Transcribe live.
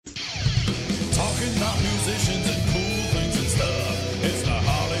talking about musicians and cool things and stuff. It's the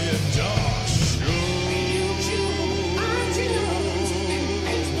Harley and Josh Show.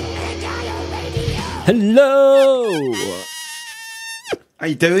 Hello! How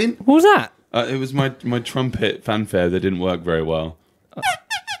you doing? What was that? It was my trumpet fanfare that didn't work very well.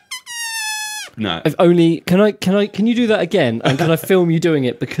 No. If only can you do that again? And can I film you doing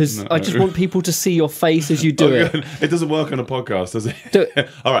it? Because I just want people to see your face as you do it. It doesn't work on a podcast, does it? Do it.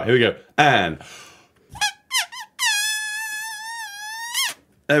 All right, here we go. And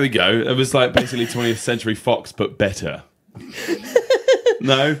there we go. It was like basically 20th Century Fox, but better.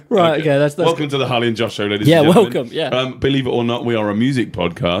 No? Right, okay, that's welcome to the Harley and Josh Show, ladies Yeah, and gentlemen. welcome, yeah. Believe it or not, we are a music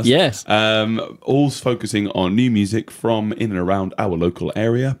podcast. Yes. All focusing on new music from in and around our local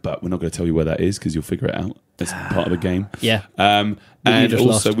area, but we're not going to tell you where that is because you'll figure it out. It's part of the game. Yeah. And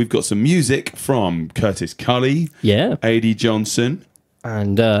also, we've got some music from Curtis Culley, Yeah. A.D. Johnson,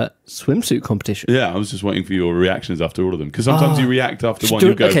 And Swimsuit Competition. Yeah, I was just waiting for your reactions after all of them because sometimes you react after one.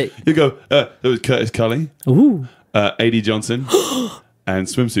 You go, okay. There was Curtis Culley, Ooh. A.D. Johnson, and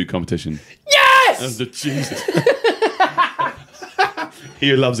Swimsuit Competition. Yes! Jesus.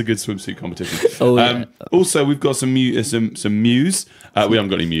 He loves a good swimsuit competition. Oh, yeah. Also, we've got some muse. We haven't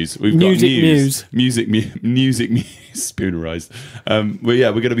got any muse. We've Music got muse. Music muse. Spoonerized.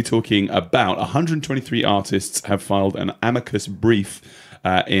 We're going to be talking about 123 artists have filed an amicus brief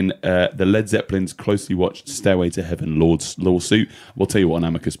in the Led Zeppelin's closely watched Stairway to Heaven lawsuit. We'll tell you what an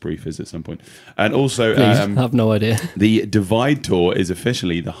amicus brief is at some point. And also, Please, I have no idea. The Divide Tour is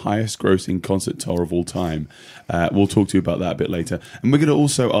officially the highest grossing concert tour of all time. We'll talk to you about that a bit later. And we're going to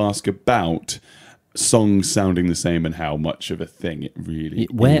also ask about songs sounding the same and how much of a thing it really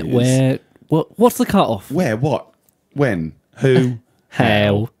is. What's the cut-off? Where, what, when, who,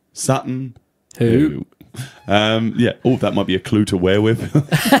 How. Sutton, Who. Yeah, that might be a clue to where we're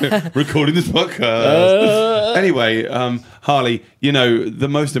recording this podcast. Anyway, Harley, the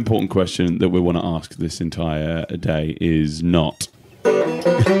most important question that we want to ask this entire day is not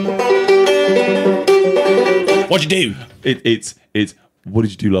what'd you do? It's what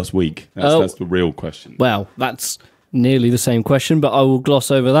did you do last week? That's the real question. Well, that's nearly the same question, but I will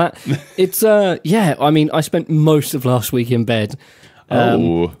gloss over that. It's I spent most of last week in bed.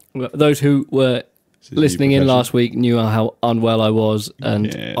 Those who were listening in last week knew how unwell I was, and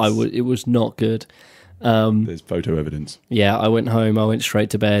yes. It was not good. There's photo evidence. Yeah, I went home, I went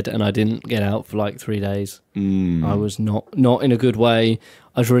straight to bed, and I didn't get out for like 3 days. I was not in a good way.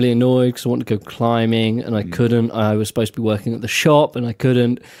 I was really annoyed because I wanted to go climbing, and I couldn't. I was supposed to be working at the shop, and I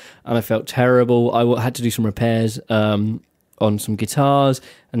couldn't, and I felt terrible. I had to do some repairs on some guitars,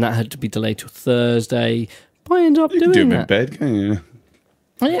 and that had to be delayed till Thursday. But I ended up doing You can do them that. in bed, can't you?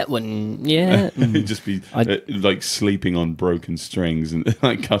 Yeah, It'd just be like sleeping on broken strings and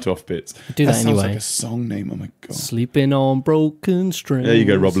like cut off bits. Do that sounds anyway. like a song name. Oh my god! Sleeping on broken strings. There you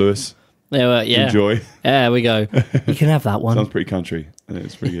go, Rob Lewis. Yeah. Enjoy. There we go. You can have that one. Sounds pretty country.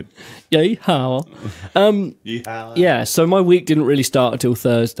 It's pretty good. Yeehaw. Yeah. So my week didn't really start until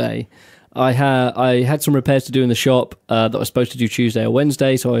Thursday. I had some repairs to do in the shop that I was supposed to do Tuesday or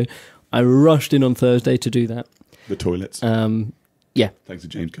Wednesday, so I rushed in on Thursday to do that. The toilets. Yeah. Thanks to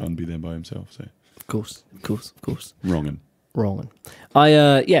James can't be there by himself. So Of course. wrong.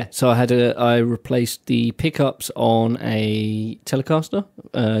 So I replaced the pickups on a Telecaster,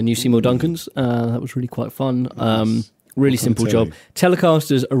 new Seymour Duncans. That was really quite fun. Really simple job.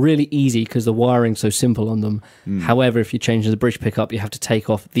 Telecasters are really easy because the wiring's so simple on them. However, if you're changing the bridge pickup, you have to take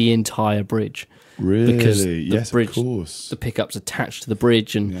off the entire bridge. Really? Because Yes, bridge, of course. the pickup's attached to the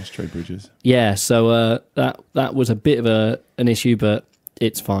bridge, and The ashtray bridges. yeah, so that was a bit of an issue, but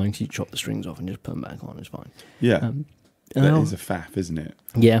it's fine. You chop the strings off and just put them back on. It's fine. Yeah. That is a faff, isn't it?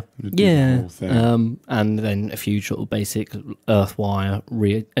 Yeah, Do the whole thing. and then a few sort of basic earth wire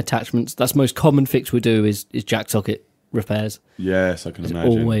reattachments. That's the most common fix we do is jack socket repairs. Yes, I can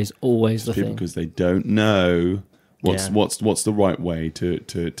imagine. Always the People, thing. because they don't know what's the right way to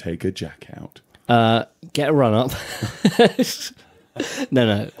take a jack out. Get a run up.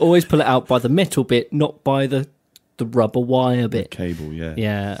 No. Always pull it out by the metal bit, not by the rubber wire bit. Cable, yeah.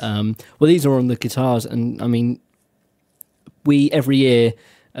 Yeah. Well, these are on the guitars, and I mean, we every year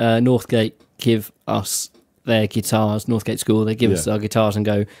Northgate give us their guitars. Northgate School, they give us our guitars and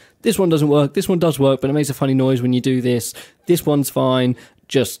go, this one doesn't work. This one does work, but it makes a funny noise when you do this. This one's fine.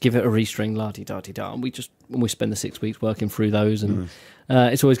 Just give it a restring, la-di-da-di-da. And we spend the 6 weeks working through those, and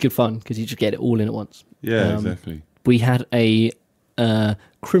it's always good fun because you just get it all in at once. Yeah, exactly. We had a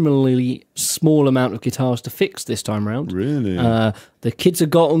criminally small amount of guitars to fix this time round. Really? The kids have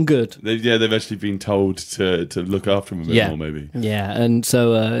gotten good. They've actually been told to look after them a bit more, maybe. Yeah, and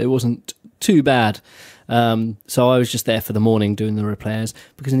so it wasn't too bad. So I was just there for the morning doing the repairs,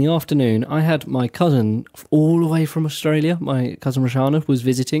 because in the afternoon I had my cousin all the way from Australia. My cousin Roshana was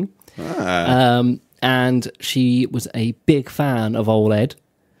visiting, and she was a big fan of Old Ed.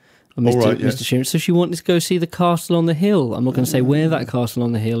 Mr. Sheeran. So she wanted to go see the castle on the hill. I'm not going to say where that castle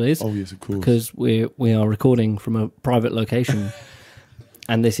on the hill is. Oh, yes, of course. Because we are recording from a private location.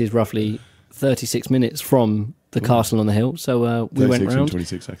 And this is roughly 36 minutes from the castle on the hill. So we went around.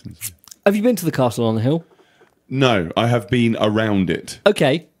 26 seconds. Have you been to the castle on the hill? No, I have been around it.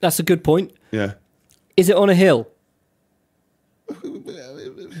 Okay, that's a good point. Yeah. Is it on a hill?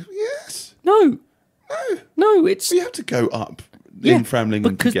 Yes. No. No, it's... We have to go up in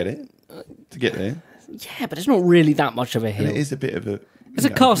Framlingham to get it. To get there. Yeah, but it's not really that much of a hill. And it is a bit of a... It's a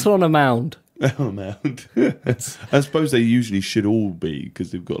castle on a mound. On a mound. I suppose they usually should all be,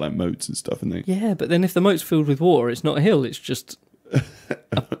 because they've got like moats and stuff, and they... Yeah, but then if the moat's filled with water, it's not a hill, it's just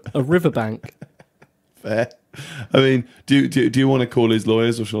a riverbank. Fair. I mean, do you want to call his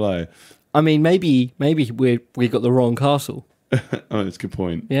lawyers, or shall I? I mean, maybe we got the wrong castle. Oh, that's a good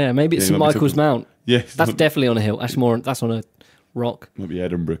point. Yeah, maybe it's St Michael's Mount. Yeah, that's definitely on a hill. That's on a rock. Might be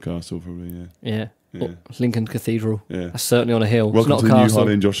Edinburgh Castle, probably. Yeah. Lincoln Cathedral. Yeah, that's certainly on a hill. Welcome it's not to a the castle. New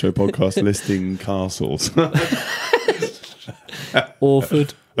Harley and Josh Show podcast listing castles.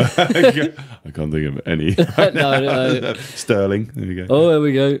 Orford. I can't think of any. No. Sterling. There we go. Oh, there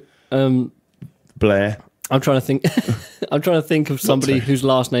we go. Blair. I'm trying to think. I'm trying to think of somebody whose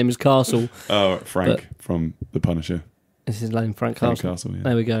last name is Castle. Oh, Frank from The Punisher. Is his name Frank Castle? Yeah.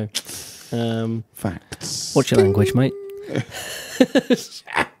 There we go. Facts. What's your language, mate?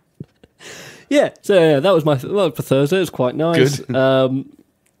 Yeah. So yeah, that was for Thursday. It was quite nice. Good.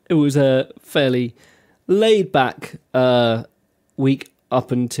 It was a fairly laid back week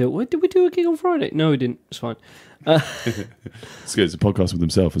up until. Did we do a gig on Friday? No, we didn't. It's fine. It's good. It's a podcast with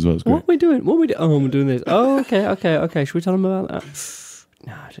himself as well. It's great. What are we doing? Oh, we're doing this. Oh, okay. Should we tell them about that?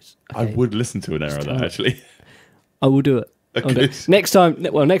 No, okay. I would listen to an hour of that, actually. I will do it. Next time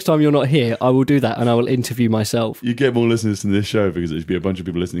you're not here, I will do that, and I will interview myself. You get more listeners to this show because there'd be a bunch of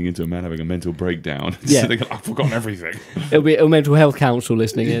people listening into a man having a mental breakdown. Yeah. So they go, I've forgotten everything. It'll be a mental health council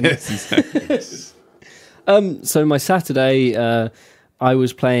listening in. Yes, exactly. So my Saturday, I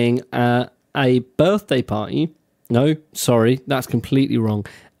was playing a birthday party. No, sorry, that's completely wrong.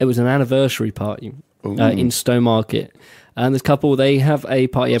 It was an anniversary party in Stowmarket. And this couple, they have a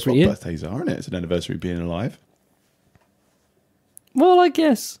party every year. Birthdays are, isn't it? It's an anniversary of being alive. Well, I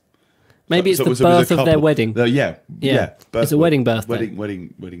guess. Maybe it's the birth of their wedding. Yeah. It's a wedding birthday.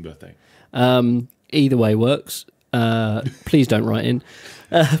 Wedding birthday. Either way works. Please don't write in.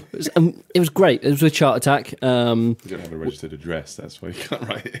 It was great. It was with Chart Attack. You don't have a registered address, that's why you can't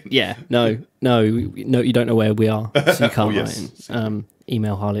write in. Yeah, no, you don't know where we are, so you can't write in.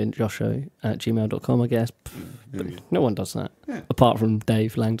 Email harleyandjoshshow@gmail.com, I guess. But no one does that, apart from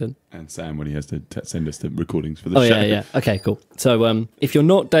Dave Langdon. And Sam, when he has to send us the recordings for the show. Oh, yeah. Okay, cool. So if you're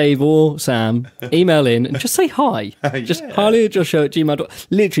not Dave or Sam, email in and just say hi. Just harleyandjoshshow@gmail.com.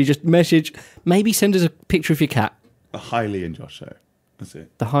 Literally, just message. Maybe send us a picture of your cat. The Hailey and Josh Show. That's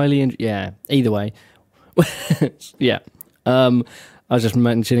it. The either way. Yeah. I was just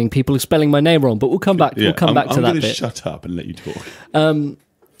mentioning people are spelling my name wrong, but we'll come back. We'll come back to that bit. I'm going to shut up and let you talk.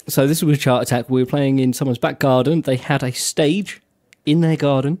 So this was Chart Attack. We were playing in someone's back garden. They had a stage in their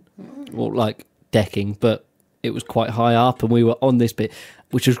garden, or like decking, but it was quite high up, and we were on this bit,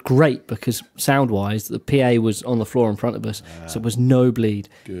 which was great because sound-wise, the PA was on the floor in front of us, so it was no bleed.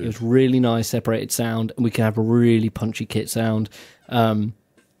 Good. It was really nice separated sound, and we could have a really punchy kit sound.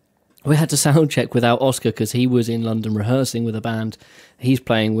 We had to sound check without Oscar because he was in London rehearsing with a band he's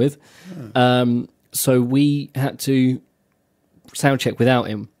playing with. So we had to sound check without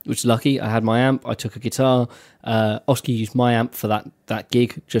him, which is lucky. I had my amp, I took a guitar. Oscar used my amp for that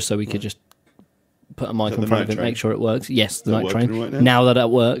gig just so we could just put a mic in front of it, make sure it works. Yes, the Night Train. Right now that it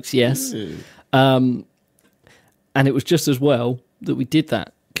works, yes. And it was just as well that we did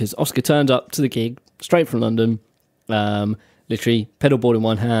that because Oscar turned up to the gig straight from London, literally pedal board in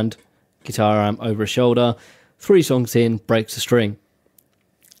one hand, guitar amp over his shoulder, 3 songs in, breaks a string.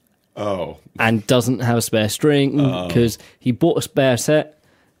 Oh. And doesn't have a spare string because he bought a spare set,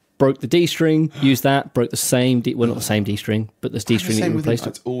 broke the D string, used that, broke the same D, well, not the same D string, but this D string that you replaced.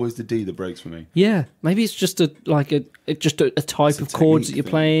 It's always the D that breaks for me. Yeah, maybe it's just a type of chords that you're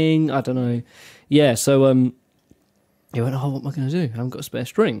playing. I don't know. Yeah, so he went, what am I going to do? I haven't got a spare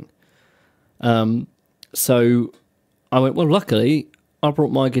string. So I went, well, luckily I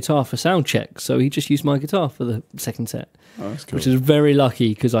brought my guitar for sound check, so he just used my guitar for the second set. Oh, that's cool. Which is very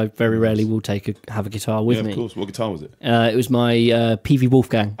lucky because I very rarely will have a guitar with me. Of course. What guitar was it? It was my PV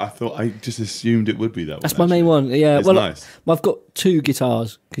Wolfgang. I just assumed it would be that one. That's my main one. Yeah, it's well, nice. I've got 2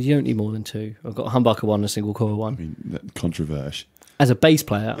 guitars because you don't need more than 2. I've got a humbucker one and a single coil one. I mean, controversial. As a bass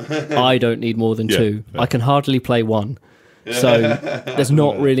player, I don't need more than 2. Fair. I can hardly play 1. So there's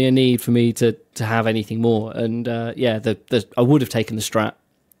not really a need for me to have anything more. And I would have taken the Strat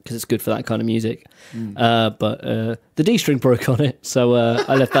because it's good for that kind of music. But the D string broke on it, so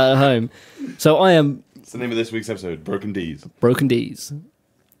I left that at home. So I am... What's the name of this week's episode? Broken D's. Broken D's.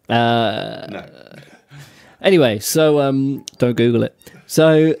 No. Anyway, so don't Google it.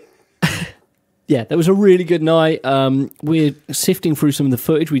 So... Yeah, that was a really good night. We're sifting through some of the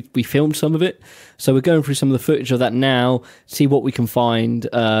footage. We filmed some of it. So we're going through some of the footage of that now, see what we can find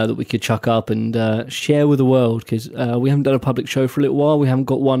that we could chuck up and share with the world, because we haven't done a public show for a little while. We haven't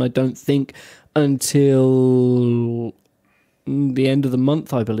got one, I don't think, until the end of the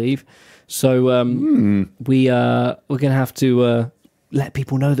month, I believe. So we're going to have to let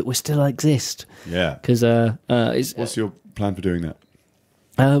people know that we still exist. Yeah. Because what's your plan for doing that?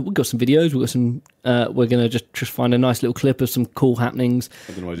 We've got some videos. We've got some. We're gonna just find a nice little clip of some cool happenings.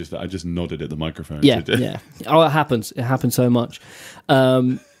 I don't know. I just nodded at the microphone. Yeah, yeah. Oh, it happens. It happens so much.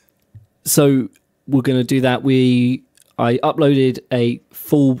 So we're gonna do that. I uploaded a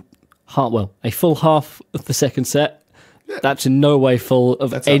full half of the second set. Yeah. That's in no way full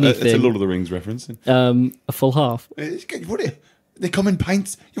of anything. It's a Lord of the Rings reference. A full half. They come in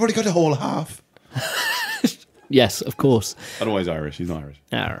pints. You've already got a whole half. Yes, of course. Otherwise Irish. He's not Irish.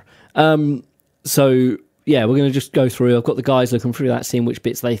 So, yeah, we're going to just go through. I've got the guys looking through that, seeing which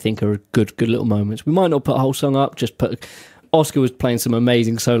bits they think are good little moments. We might not put a whole song up, just put... Oscar was playing some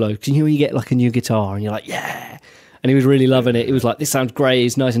amazing solos. Because you know when you get like a new guitar and you're like, yeah! And he was really loving it. He was like, this sounds great.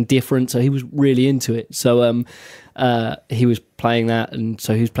 It's nice and different. So he was really into it. So he was playing that. And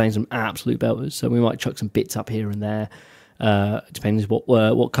so he was playing some absolute belters. So we might chuck some bits up here and there. Depends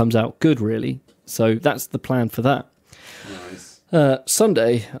what comes out good, really. So that's the plan for that. Nice.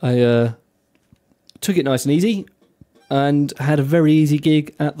 Sunday, I took it nice and easy and had a very easy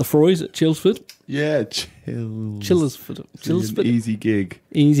gig at the Froys at Chilsford. Yeah, Chilsford. Easy gig.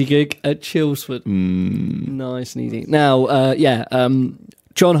 Easy gig at Chilsford. Nice and easy. Now,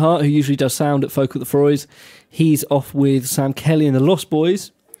 John Hart, who usually does sound at Folk at the Froys, he's off with Sam Kelly and the Lost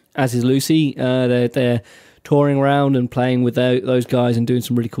Boys, as is Lucy. They're touring around and playing with those guys and doing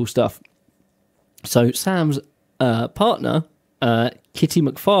some really cool stuff. So Sam's partner, Kitty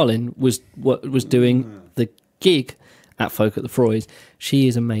McFarlane, was doing the gig at Folk at the Froys. She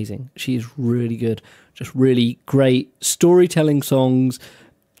is amazing. She is really good. Just really great storytelling songs,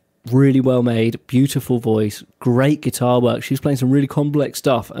 really well made, beautiful voice, great guitar work. She was playing some really complex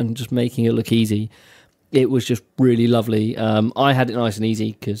stuff and just making it look easy. It was just really lovely. I had it nice and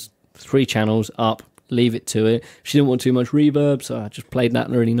easy because 3 channels up, leave it to it. She didn't want too much reverb, so I just played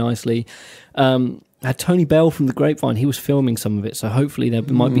that really nicely. I had Tony Bell from The Grapevine. He was filming some of it, so hopefully there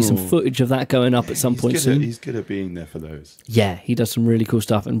might be some footage of that going up at some point soon. He's good at being there for those. Yeah, he does some really cool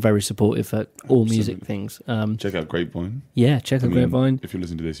stuff and very supportive at all music things. Check out Grapevine. Yeah, check out Grapevine. If you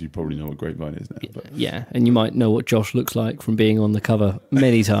listen to this, you probably know what Grapevine is now. But. Yeah, and you might know what Josh looks like from being on the cover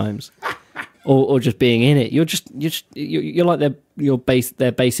many times. Or just being in it. You're like their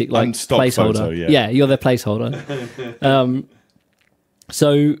basic like placeholder. Photo, yeah, you're their placeholder.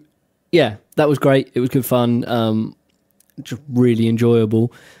 So yeah, that was great. It was good fun. Just really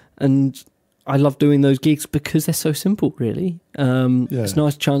enjoyable, and I love doing those gigs because they're so simple. Really, it's a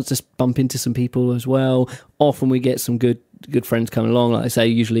nice chance to bump into some people as well. Often we get some good friends coming along. Like I say,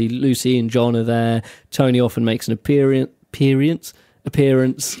 usually Lucy and John are there. Tony often makes an appearance.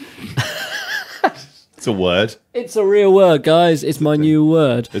 It's a word. It's a real word, guys. It's my new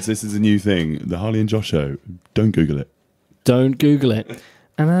word. This is a new thing. The Harley and Josh show. Don't Google it. Don't Google it.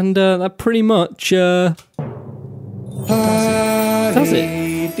 And that pretty much does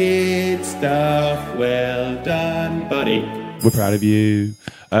it. Did stuff. Well done, buddy. We're proud of you.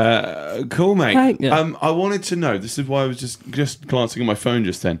 Cool, mate. Yeah. I wanted to know. This is why I was just glancing at my phone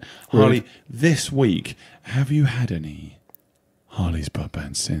just then. Harley, this week, have you had any Harley's pub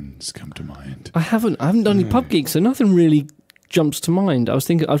band sins come to mind? I haven't done any pub gigs, so nothing really jumps to mind. I was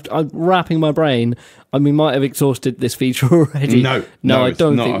thinking, I'm wrapping my brain. We might have exhausted this feature already. No, I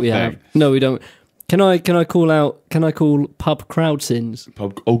don't think we have. No, we don't. Can I call pub crowd sins?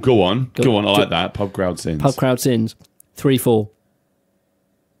 Go on. I like that. Pub crowd sins. Pub crowd sins. 3-4.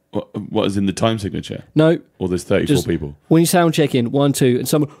 What is in the time signature? No. Or there's 34 people. When you sound check in, 1, 2, and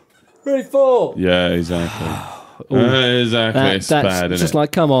someone 3-4. Yeah, exactly. Exactly. It's that's bad, isn't just it?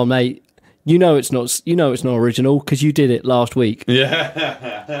 like, come on, mate. You know it's not original because you did it last week.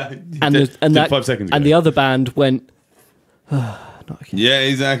 Yeah. And Did that 5 seconds ago. and the other band went. Not again. Yeah,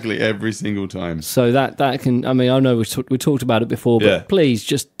 exactly. Every single time. So that can. I mean, I know we talked about it before, but Yeah. please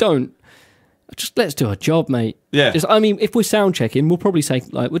just don't. Just let's do our job, mate. Yeah. I mean, if we're sound checking, we'll probably say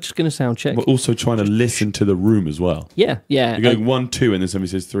like we're just going to sound check. But also trying to listen to the room as well. Yeah. You're going 1, 2, and then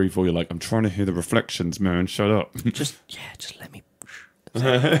somebody says 3, 4. You're like, I'm trying to hear the reflections, man. Shut up. Just let me.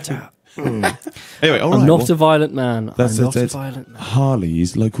 Anyway, all I'm right. not a violent man. I'm not a that's violent man.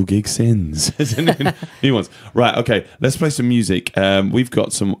 Harley's local gig sins. New ones. Right, okay. Let's play some music. We've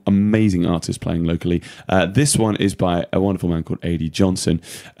got some amazing artists playing locally. This one is by a wonderful man called A.D. Johnson.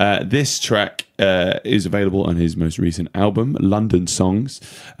 This track is available on his most recent album, London Songs.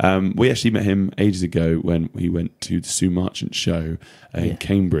 We actually met him ages ago when we went to the Sue Marchant show in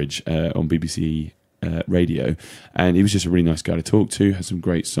Cambridge on BBC radio, and he was just a really nice guy to talk to, has some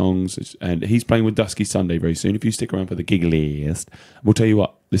great songs, and he's playing with Dusky Sunday very soon. If you stick around for the gig list, we'll tell you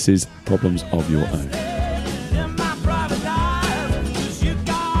what, this is Problems of Your Own.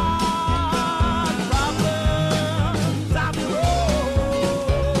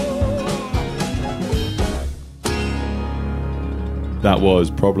 That was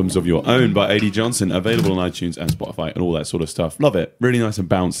Problems of Your Own by A.D. Johnson, available on iTunes and Spotify and all that sort of stuff. Love it. Really nice and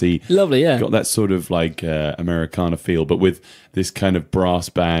bouncy. Lovely, yeah. Got that sort of like Americana feel, but with this kind of brass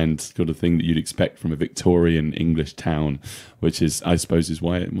band sort of thing that you'd expect from a Victorian English town, which is, I suppose, is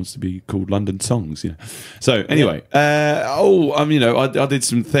why it wants to be called London Songs. You know. So anyway, I did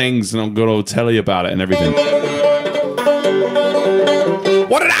some things and I'm going to tell you about it and everything.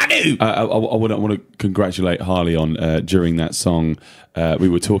 What did I do? I want to congratulate Harley on during that song. We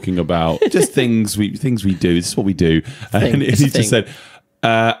were talking about just things we do. This is what we do, and he just said,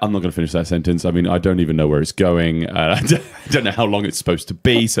 "I'm not going to finish that sentence. I mean, I don't even know where it's going. I don't know how long it's supposed to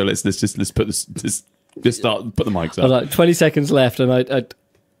be. So let's put this. Just start. Put the mics up. Like 20 seconds left, and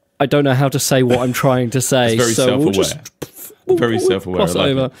I don't know how to say what I'm trying to say. It's very so self-aware. Very self-aware. Cross like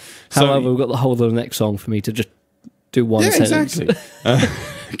over. it. However, we've got the whole of the next song for me to just do one sentence. Exactly.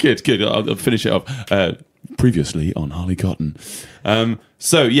 Good. I'll finish it off. Previously on Harley Cotton.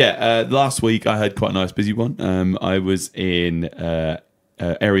 Last week I had quite a nice busy one. I was in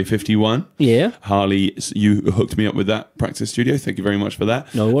Area 51. Yeah. Harley, you hooked me up with that practice studio. Thank you very much for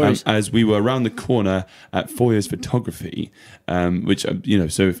that. No worries. As we were around the corner at Foyer's Photography, which,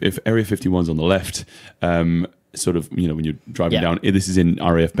 so if Area 51's on the left, sort of, when you're driving down, this is in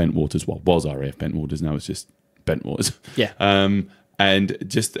RAF Bentwaters. Well, was RAF Bentwaters. Now it's just Bentwaters. Yeah. And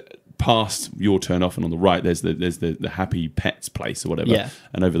just past your turn off and on the right there's the Happy Pets place or whatever,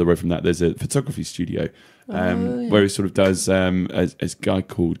 and over the road from that there's a photography studio where he sort of does a guy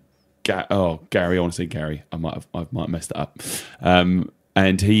called Gary. I want to say Gary. I might have messed it up.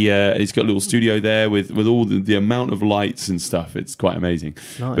 And he's got a little studio there with all the amount of lights and stuff. It's quite amazing.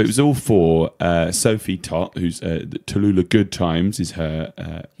 Nice. But it was all for Sophie Tott, who's Tallulah Good Times is her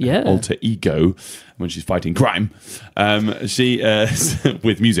alter ego when she's fighting crime. She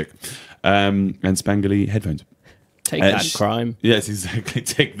with music and spangly headphones. Take that, crime. Yes, exactly.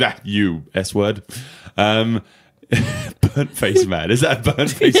 Take that, you S word. Burnt Face Man. Is that a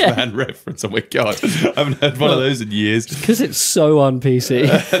Burnt Face Man reference? Oh my God. I haven't heard one of those in years. Because it's so un-PC.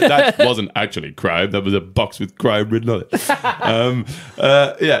 That wasn't actually crime. That was a box with crime written on it.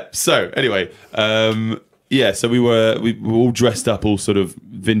 So anyway, so we were all dressed up, all sort of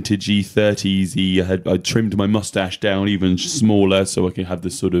vintagey, 30s-y. I trimmed my mustache down even smaller so I could have the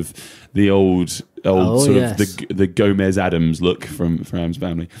sort of the old of the Gomez Adams look from Adam's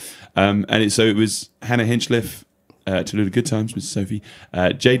Family. And it was Hannah Hinchliffe, Tallulah Good Times with Sophie,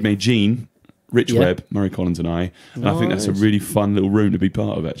 Jade May Jean, Rich Webb, Murray Collins and I. And I think that's a really fun little room to be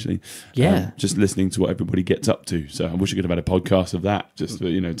part of, actually. Yeah. Just listening to what everybody gets up to. So I wish I could have had a podcast of that just for,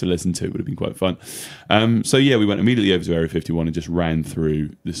 to listen to. It would have been quite fun. We went immediately over to Area 51 and just ran through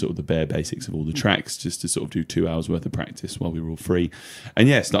the bare basics of all the tracks just to sort of do 2 hours worth of practice while we were all free.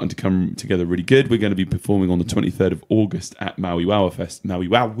 And starting to come together really good. We're going to be performing on the 23rd of August at Maui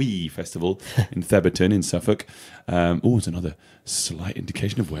Wowee Festival in Theberton in Suffolk. It's another slight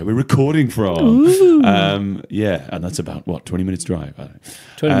indication of where we're recording from. And that's about 20 minutes drive.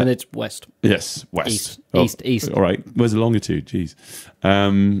 20 minutes west. Yes, west. East. All right. Where's the longitude? Jeez.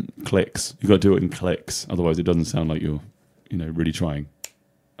 Clicks. You've got to do it in clicks. Otherwise it doesn't sound like you're, really trying.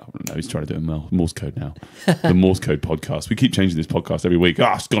 no, he's trying to do it in Morse code now. The Morse code podcast. We keep changing this podcast every week.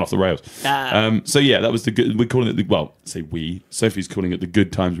 It's gone off the rails. So yeah, that was the good. We're calling it Sophie's calling it the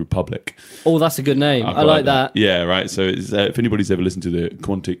Good Times Republic. Oh, that's a good name. I like that. Yeah, right. So it's, if anybody's ever listened to the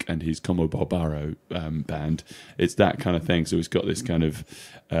Quantic and his Como Barbaro band, it's that kind of thing. So it's got this kind of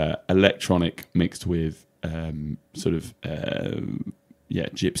electronic mixed with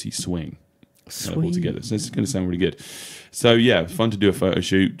gypsy swing. All together. So it's going to sound really good. So yeah, fun to do a photo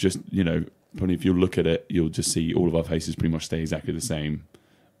shoot. Just, probably if you look at it, you'll just see all of our faces pretty much stay exactly the same.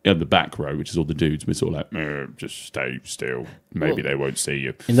 In the back row, which is all the dudes, we're sort of like, just stay still. Maybe they won't see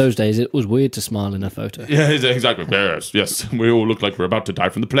you. In those days, it was weird to smile in a photo. Yeah, exactly. Yes. We all look like we're about to die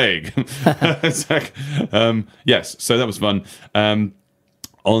from the plague. Yes, so that was fun.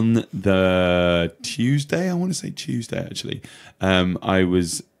 On the Tuesday, I want to say Tuesday, actually, I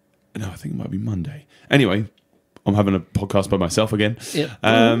think it might be Monday. Anyway, I'm having a podcast by myself again. Yep.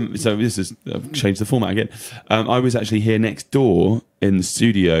 So this is I've changed the format again. I was actually here next door in the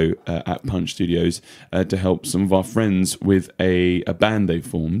studio at Punch Studios to help some of our friends with a band they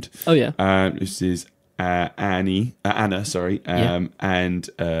formed. Oh yeah. This is Anna, and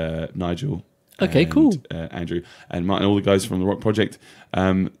Nigel. Okay, cool. Andrew and Martin, all the guys from the Rock Project,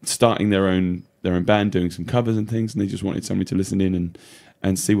 starting their own band, doing some covers and things, and they just wanted somebody to listen in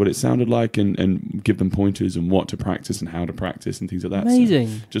and see what it sounded like and give them pointers and what to practice and how to practice and things like that. Amazing.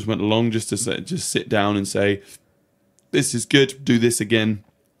 So just went along just to sit down and say, this is good, do this again.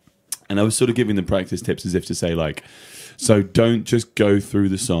 And I was sort of giving them practice tips as if to say, like, so don't just go through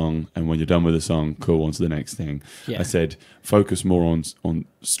the song and when you're done with the song, cool, on to the next thing. Yeah. I said, focus more on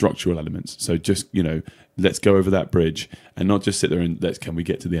structural elements. So just, let's go over that bridge and not just sit there and can we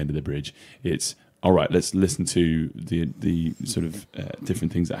get to the end of the bridge? It's, all right, let's listen to the sort of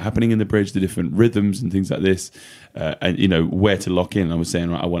different things that are happening in the bridge, the different rhythms and things like this, and where to lock in. I was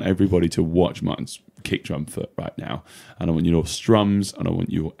saying, right, I want everybody to watch Martin's kick drum foot right now, and I want your strums, and I want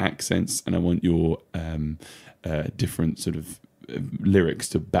your accents, and I want your different sort of lyrics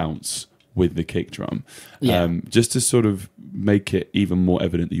to bounce with the kick drum, just to sort of make it even more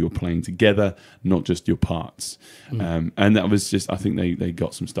evident that you're playing together, not just your parts. And that was just, I think they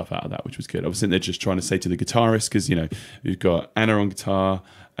got some stuff out of that, which was good. I was sitting there just trying to say to the guitarist, because you've got Anna on guitar,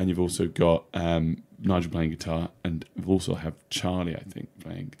 and you've also got Nigel playing guitar, and we've also have Charlie, I think,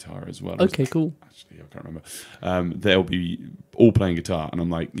 playing guitar as well. Okay, cool. Actually, I can't remember. They'll be all playing guitar, and I'm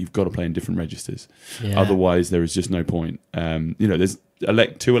like, you've got to play in different registers. Yeah. Otherwise, there is just no point. There's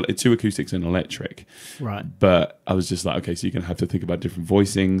two acoustics and electric, right? But I was just like, okay, so you're going to have to think about different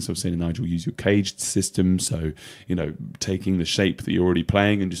voicings. I was saying to Nigel, use your caged system, so taking the shape that you're already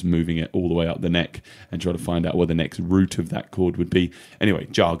playing and just moving it all the way up the neck and try to find out where the next root of that chord would be. Anyway,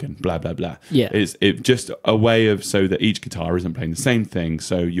 jargon, blah blah blah. Yeah, it's just a way of so that each guitar isn't playing the same thing,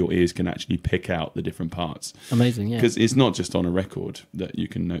 so your ears can actually pick out the different parts. Amazing, yeah. Because it's not just on a record that you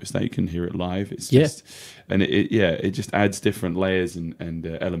can notice that, you can hear it live. It's just, and it just adds different layers and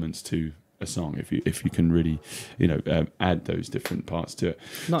elements to a song if you can really add those different parts to it.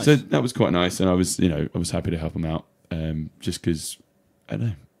 Nice. So that was quite nice, and I was happy to help them out, just because I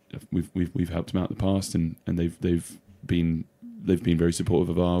don't know, we've helped them out in the past, and they've been very supportive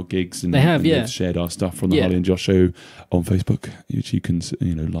of our gigs, and they've shared our stuff from the Harley and Josh show on Facebook, which you can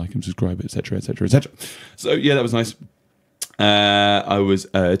like and subscribe, etc., etc., etc. So yeah, that was nice. I was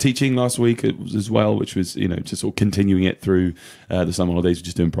teaching last week as well, which was just sort of continuing it through the summer holidays,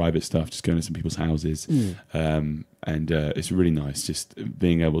 just doing private stuff, just going to some people's houses, and it's really nice just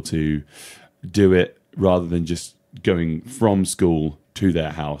being able to do it rather than just going from school to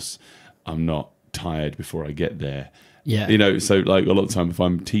their house. I'm not tired before I get there. Yeah, so like a lot of the time, if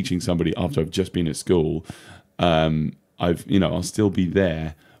I'm teaching somebody after I've just been at school, I'll still be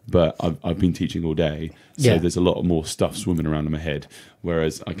there. But I've been teaching all day, so there's a lot more stuff swimming around in my head.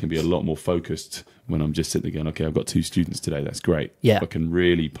 Whereas I can be a lot more focused when I'm just sitting there going, okay, I've got 2 students today. That's great. Yeah, I can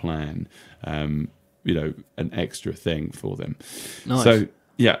really plan, an extra thing for them. Nice. So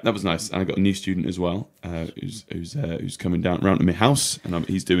yeah, that was nice. And I got a new student as well, who's coming down around to my house, and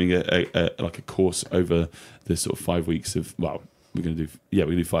he's doing a course over the sort of 5 weeks of We're going to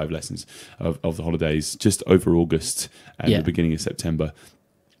do 5 lessons of the holidays, just over August and the beginning of September.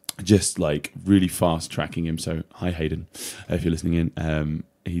 Just like really fast tracking him. So hi Hayden, if you're listening in,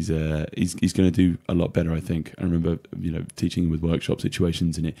 he's going to do a lot better, I think. I remember teaching him with workshop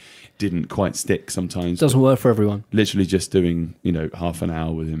situations, and it didn't quite stick sometimes. Doesn't work for everyone. Literally just doing half an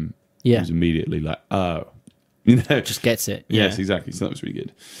hour with him. He was immediately like, oh. Just gets it. Yes, exactly. So that was really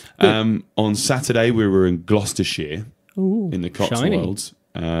good. On Saturday we were in Gloucestershire. Ooh, in the Cotswolds.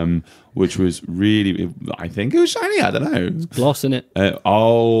 which was really, I think it was shiny. I don't know. Gloss in it.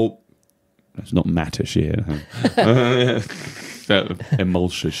 It's not matte sheer.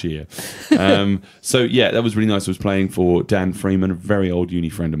 Emulsion sheer. So yeah, that was really nice. I was playing for Dan Freeman, a very old uni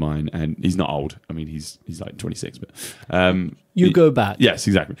friend of mine, and he's not old. I mean, he's like 26, but go back. Yes,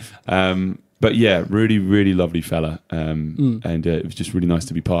 exactly. But yeah, really, really lovely fella, and it was just really nice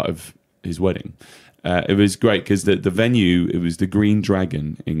to be part of his wedding. It was great because the venue, it was the Green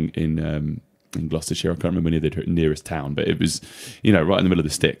Dragon in Gloucestershire. I can't remember the nearest town, but it was, right in the middle of the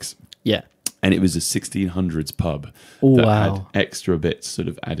sticks. Yeah. And it was a 1600s pub had extra bits sort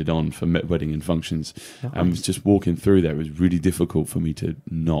of added on for wedding and functions. Nice. I was just walking through there. It was really difficult for me to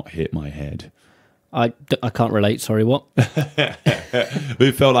not hit my head. I can't relate. Sorry, what?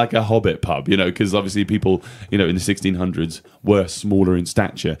 It felt like a hobbit pub, because obviously people, in the 1600s were smaller in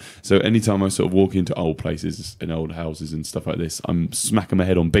stature. So anytime I sort of walk into old places and old houses and stuff like this, I'm smacking my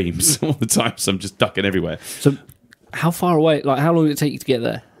head on beams all the time. So I'm just ducking everywhere. So how far away, like how long did it take you to get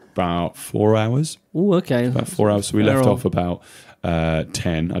there? About 4 hours. Oh, okay. About 4 hours. So we left off about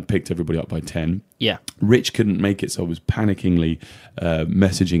 10. I'd picked everybody up by 10. Yeah. Rich couldn't make it, so I was panickingly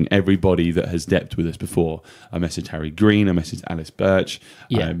messaging everybody that has depped with us before. I messaged Harry Green. I messaged Alice Birch.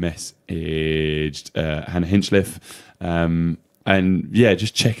 Yeah. I messaged Hannah Hinchliffe. And yeah,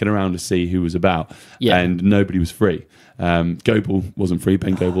 just checking around to see who was about. Yeah. And nobody was free. Goebel wasn't free,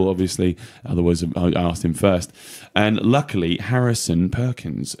 Ben Goebel, obviously. Otherwise, I asked him first. And luckily, Harrison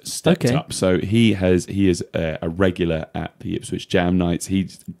Perkins stepped up. So he is a regular at the Ipswich Jam Nights. He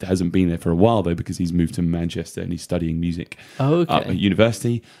hasn't been there for a while, though, because he's moved to Manchester and he's studying music up at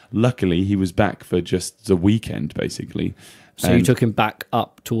university. Luckily, he was back for just the weekend, basically. So you took him back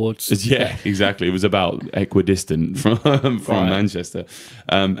up towards... Yeah, exactly. It was about equidistant from Manchester.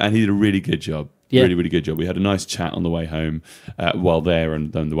 And he did a really good job. Yeah. Really, really good job. We had a nice chat on the way home while there,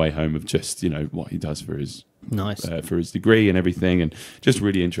 and then the way home of just, what he does for his for his degree and everything, and just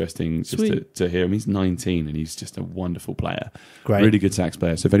really interesting just to hear him. He's 19 and he's just a wonderful player. Great. Really good sax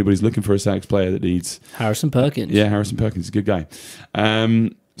player. So if anybody's looking for a sax player that needs... Harrison Perkins. Yeah, Harrison Perkins is a good guy.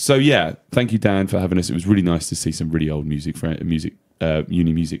 So yeah, thank you, Dan, for having us. It was really nice to see some really old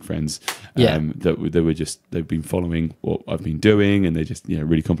uni music friends that they've been following what I've been doing, and they're just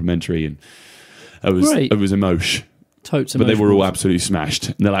really complimentary, and it was emotion. Totes, but they were all absolutely smashed.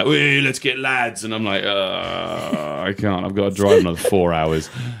 And they're like, let's get lads. And I'm like, I can't. I've got to drive another 4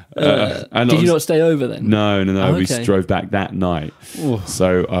 hours. Did you not stay over then? No. Oh, okay. We drove back that night. Ooh.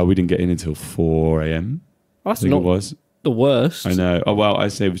 So we didn't get in until 4 a.m. Well, that's not it was. The worst. I know. Oh, well,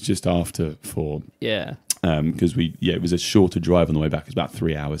 I'd say it was just after 4. Yeah. Because it was a shorter drive on the way back. It was about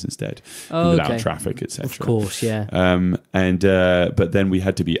 3 hours instead, without traffic, etc. Of course, yeah. But then we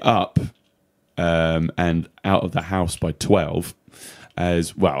had to be up and out of the house by 12.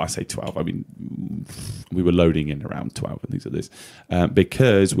 As well, I say 12. I mean, we were loading in around 12 and things like this,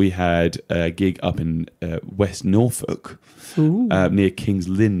 because we had a gig up in West Norfolk, near Kings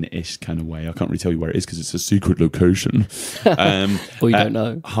Lynn-ish kind of way. I can't really tell you where it is because it's a secret location. Well, you don't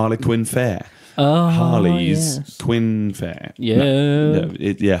know. Harlequin Fair. Oh, Harley's Quinn Fair.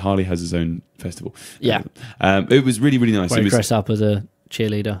 Yeah. Harley has his own festival. Yeah. It was really, really nice. Where he dressed up as a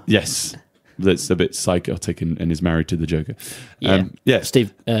cheerleader. Yes. That's a bit psychotic and is married to the Joker.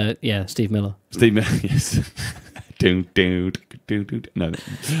 Steve Miller. Steve Miller, yes. No.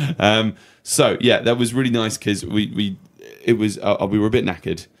 So yeah, that was really nice because we were a bit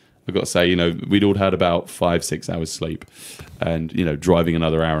knackered. I've got to say, we'd all had about 5-6 hours sleep, and driving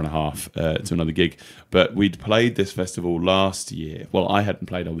another hour and a half to another gig. But we'd played this festival last year. Well, I hadn't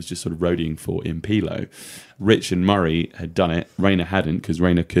played. I was just sort of roadieing for Impilo. Rich and Murray had done it. Raina hadn't, because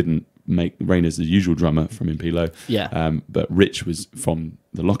Raina couldn't make... Raina's the usual drummer from Impilo. Yeah. But Rich was from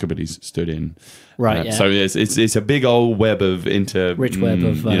the Lockabillies, stood in. Right. Yeah. So it's a big old web of rich web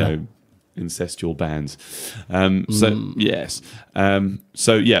of incestual bands. So yes.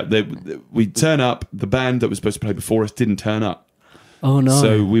 So yeah, we turn up. The band that was supposed to play before us didn't turn up. Oh no!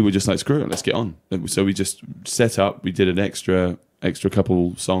 So we were just like, screw it, let's get on. So we just set up. We did an extra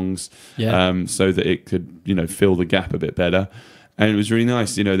couple songs, so that it could fill the gap a bit better. And it was really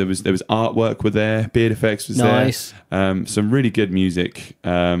nice. There was artwork were there. Beard Effects was nice. there. Some really good music.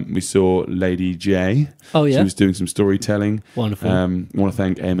 We saw Lady J. Oh yeah. She was doing some storytelling. Wonderful. I want to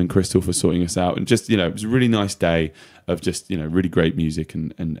thank Em and Crystal for sorting us out. And just it was a really nice day of just really great music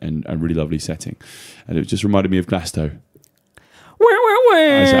and a really lovely setting. And it just reminded me of Glasgow.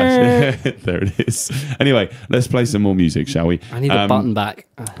 There it is. Anyway, let's play some more music, shall we? I need the button back.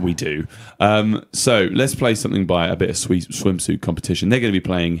 We do. So let's play something by a bit of Swimsuit Competition. They're going to be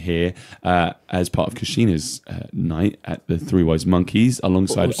playing here as part of Kashina's night at the Three Wise Monkeys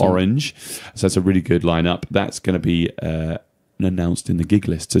alongside Orange. So that's a really good lineup. That's going to be announced in the gig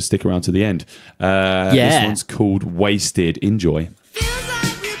list, so stick around to the end. This one's called Wasted. Enjoy. Feels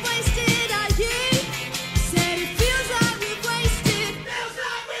like we've wasted our youth. Said it feels like we've wasted. Feels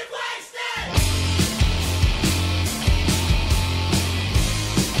like we've wasted.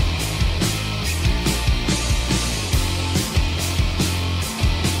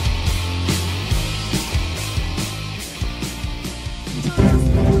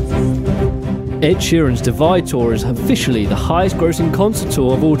 Ed Sheeran's Divide Tour is officially the highest grossing concert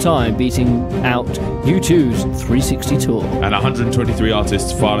tour of all time, beating out U2's 360 Tour. And 123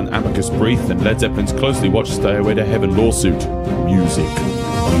 artists file an amicus brief, and Led Zeppelin's closely watched Stairway to Heaven lawsuit. Music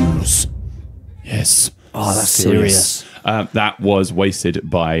news. Yes. Oh, that's serious. That was Wasted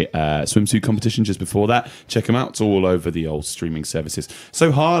by Swimsuit Competition just before that. Check them out. It's all over the old streaming services.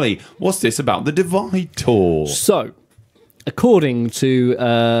 So, Harley, what's this about the Divide Tour? So, according to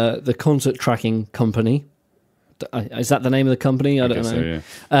the concert tracking company, is that the name of the company? I don't know. So, yeah.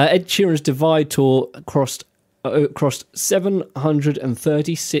 Ed Sheeran's Divide Tour crossed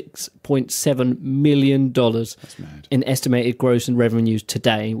 $736.7 million in estimated gross and revenues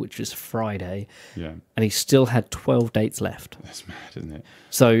today, which is Friday. Yeah. And he still had 12 dates left. That's mad, isn't it?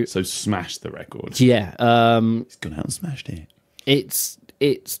 So smashed the record. yeah, He's gone out and smashed it. it's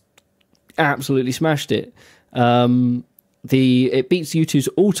absolutely smashed it. It beats U2's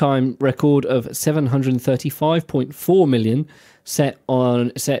all-time record of 735.4 million, set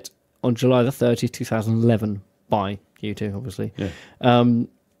on July the 30th, 2011, by U2, obviously. Yeah.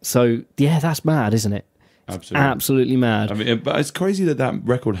 So yeah, that's mad, isn't it? Absolutely mad. I mean, but it's crazy that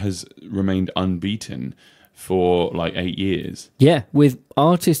record has remained unbeaten for like 8 years. Yeah, with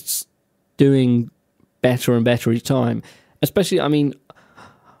artists doing better and better each time. Especially, I mean,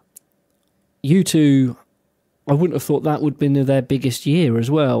 U2, I wouldn't have thought that would have been their biggest year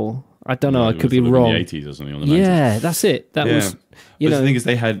as well. I don't know, I could be wrong. In the 80s or something, on the 90s. Yeah, that's it. That was, but the thing is,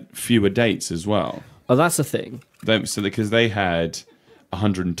 they had fewer dates as well. Oh, that's the thing. Because they had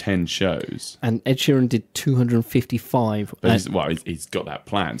 110 shows. And Ed Sheeran did 255. But he's got that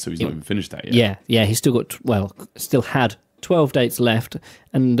plan, so he's not even finished that yet. Yeah, he's still had 12 dates left,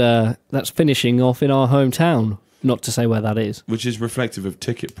 and that's finishing off in our hometown. Not to say where that is. Which is reflective of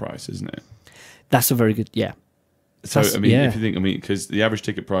ticket price, isn't it? That's a very good, So, I mean, if you think, because the average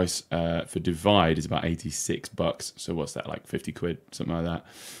ticket price for Divide is about $86. So what's that, like 50 quid, something like that?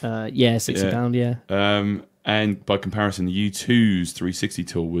 £60, yeah. And by comparison, the U2's 360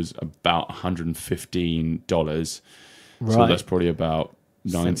 tour was about $115. Right. So that's probably about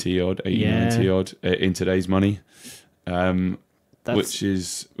 90 odd in today's money. Which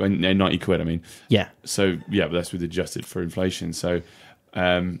is 90 quid, I mean. Yeah. So, yeah, but that's with adjusted for inflation. So,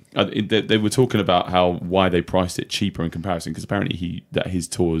 they were talking about why they priced it cheaper in comparison, because apparently Ed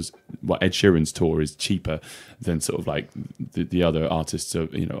Sheeran's tour is cheaper than sort of like the other artists of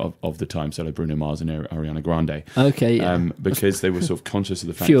the time, so like Bruno Mars and Ariana Grande. Okay, yeah. Because they were sort of conscious of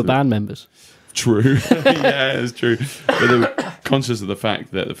the fact fewer band members. True. Yeah, it's true. But they were conscious of the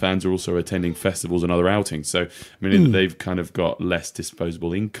fact that the fans are also attending festivals and other outings. So, I mean, they've kind of got less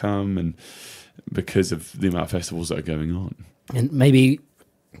disposable income, and because of the amount of festivals that are going on. And maybe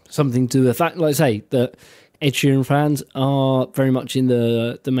something to the fact, like I say, that Ed Sheeran fans are very much in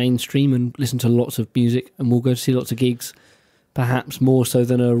the mainstream and listen to lots of music and will go to see lots of gigs, perhaps more so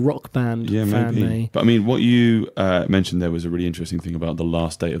than a rock band fan may. But I mean, what you mentioned there was a really interesting thing about the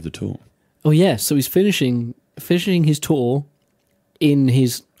last date of the tour. Oh yeah, so he's finishing his tour in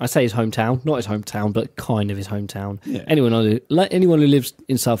his hometown, not his hometown, but kind of his hometown. Yeah. Anyone who lives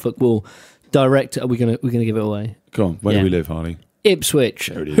in Suffolk will direct. We're gonna give it away. Go on, where do we live, Harley? Ipswich.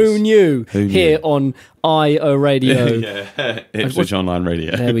 Who knew? Here on IO Radio. Yeah, Ipswich Online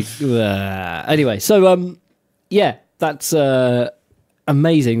Radio. There we go. Anyway, so that's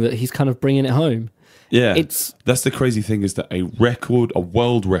amazing that he's kind of bringing it home. Yeah, that's the crazy thing, is that a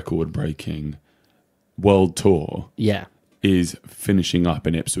world record breaking world tour is finishing up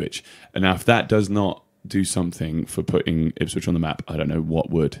in Ipswich. And now if that does not do something for putting Ipswich on the map, I don't know what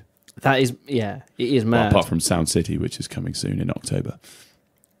would. That is, it is mad. Well, apart from Sound City, which is coming soon in October.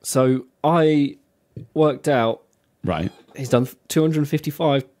 So I worked out. Right. He's done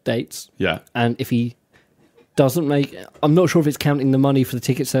 255 dates. Yeah. And if he doesn't make, I'm not sure if it's counting the money for the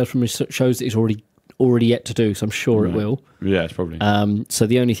ticket sales from his shows that he's already already yet to do, so I'm sure it will. Yeah, it's probably. So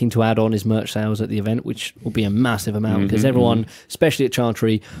the only thing to add on is merch sales at the event, which will be a massive amount because everyone, especially at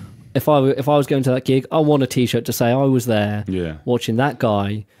Chantry, if I was going to that gig, I want a T-shirt to say I was there, watching that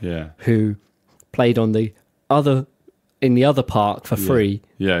guy, who played on the other park for free.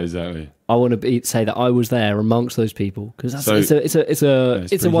 Yeah, exactly. I want to say that I was there amongst those people because it's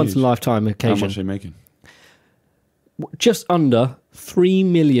a once in a lifetime occasion. How much are they making? Just under $3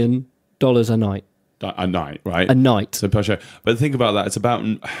 million a night. A night, right? A night. So per show. But think about that. It's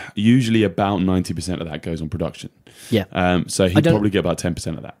usually about 90% of that goes on production. Yeah. So he'd probably get about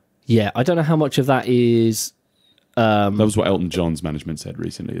 10% of that. Yeah, I don't know how much of that is. That was what Elton John's management said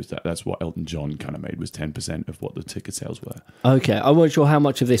recently. That's what Elton John kind of made was 10% of what the ticket sales were. Okay, I wasn't sure how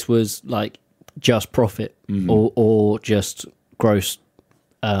much of this was like just profit or just gross.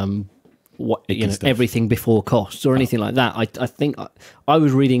 Everything before costs or anything like that. I think I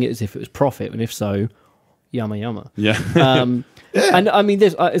was reading it as if it was profit, and if so, yumma. Yeah. And I mean,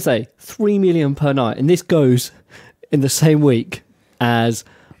 this I say $3 million per night, and this goes in the same week as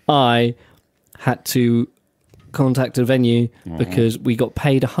I had to contact a venue because we got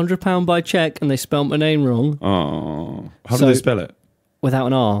paid £100 by cheque and they spelt my name wrong. Oh, how do they spell it? Without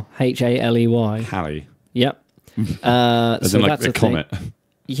an R, Haley. Halley. Yep. As in like that's a comet.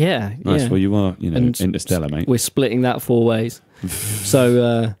 Yeah. Nice. Yeah. Well, you are, interstellar, mate. We're splitting that 4 ways.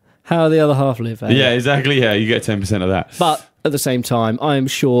 So how the other half live? Yeah, exactly. Yeah, you get 10% of that. But at the same time, I am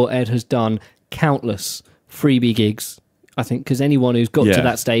sure Ed has done countless freebie gigs. I think because anyone who's got to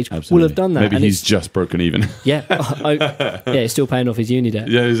that stage will have done that. Maybe he's just broken even. Yeah, he's still paying off his uni debt.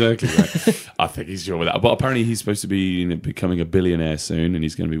 Yeah, exactly. Right. I think he's sure with that. But apparently he's supposed to be becoming a billionaire soon, and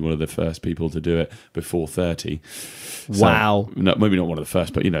he's going to be one of the first people to do it before 30. Wow. So, no, maybe not one of the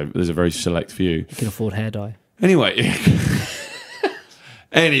first, but there's a very select few. You can afford hair dye.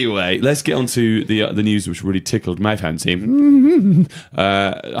 Anyway, let's get on to the news which really tickled my fancy.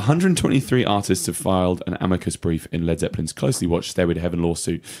 123 artists have filed an amicus brief in Led Zeppelin's closely watched Stairway to Heaven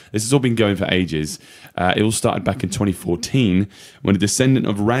lawsuit. This has all been going for ages. It all started back in 2014 when a descendant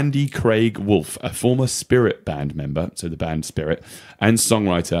of Randy Craig Wolf, a former Spirit band member, so the band Spirit, and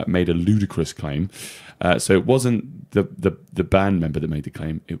songwriter, made a ludicrous claim. So it wasn't the band member that made the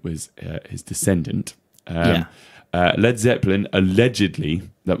claim, it was his descendant. Led Zeppelin allegedly,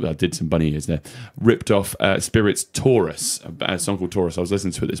 I did some bunny ears there, ripped off Spirit's Taurus, a song called Taurus. I was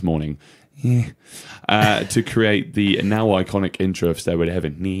listening to it this morning. To create the now iconic intro of Stairway to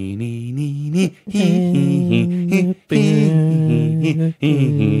Heaven.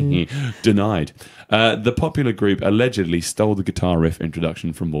 Denied. The popular group allegedly stole the guitar riff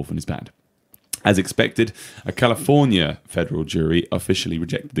introduction from Wolf and his band. As expected, a California federal jury officially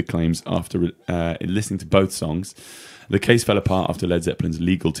rejected the claims after listening to both songs. The case fell apart after Led Zeppelin's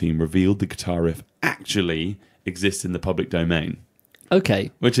legal team revealed the guitar riff actually exists in the public domain.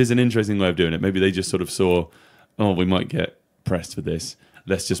 Okay. Which is an interesting way of doing it. Maybe they just sort of saw, we might get pressed for this.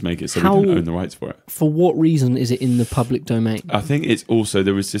 Let's just make it so we don't own the rights for it. For what reason is it in the public domain? I think it's also,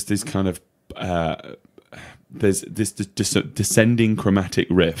 there was just this kind of, there's this descending chromatic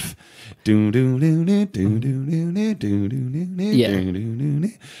riff. It's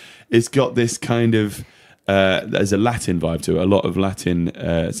got this kind of there's a Latin vibe to it, a lot of Latin.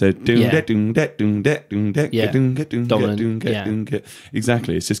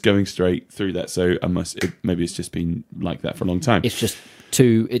 Exactly. It's just going straight through that. So maybe it's just been like that for a long time. It's just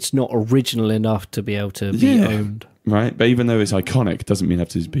it's not original enough to be able to be owned, right? But even though it's iconic, it doesn't mean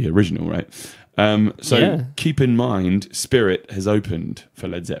it has to be original, right? Keep in mind, Spirit has opened for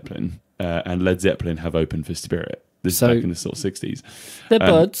Led Zeppelin, and Led Zeppelin have opened for Spirit. This is back in the sort of 60s. They're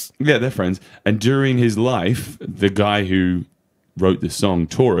buds. Yeah, they're friends. And during his life, the guy who wrote the song,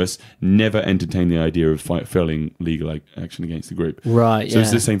 Taurus, never entertained the idea of filing legal action against the group. Right, So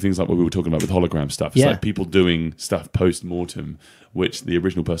it's the same things like what we were talking about with hologram stuff. It's like people doing stuff post-mortem, which the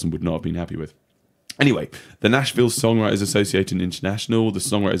original person would not have been happy with. Anyway, the Nashville Songwriters Association International, the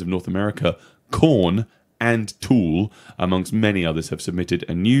Songwriters of North America, Korn, and Tool, amongst many others, have submitted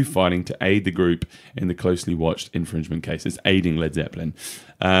a new filing to aid the group in the closely watched infringement cases, aiding Led Zeppelin.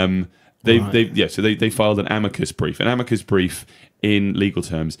 They filed an amicus brief. An amicus brief, in legal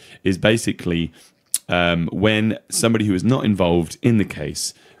terms, is basically when somebody who is not involved in the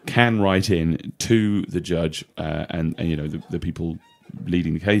case can write in to the judge and the people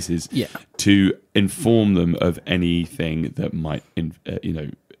leading the cases to inform them of anything that might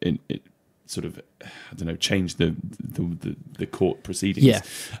sort of, I don't know, change the court proceedings. Yeah.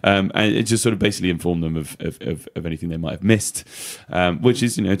 And it just sort of basically informed them of anything they might have missed, which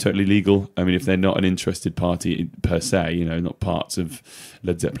is, totally legal. I mean, if they're not an interested party per se, not parts of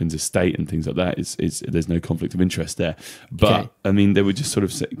Led Zeppelin's estate and things like that, there's no conflict of interest there. But, Okay. I mean, they would just sort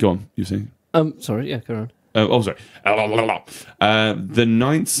of say, go on, you were saying? Sorry, yeah, go on. Sorry. The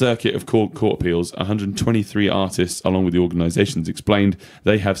Ninth Circuit of Court Appeals, 123 artists, along with the organisations, explained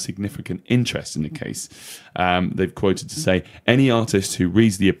they have significant interest in the case. They've quoted to say, any artist who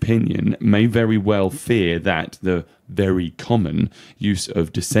reads the opinion may very well fear that the very common use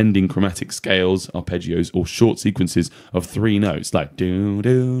of descending chromatic scales, arpeggios, or short sequences of 3 notes, like do,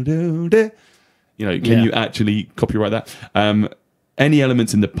 do, do, do. Can you actually copyright that? Any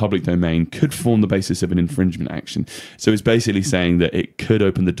elements in the public domain could form the basis of an infringement action. So it's basically saying that it could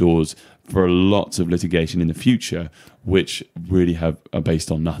open the doors for lots of litigation in the future, which really are based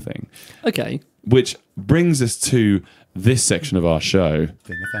on nothing. Okay. Which brings us to this section of our show.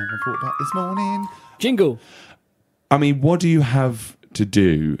 Thing I found report about this morning. Jingle. I mean, what do you have to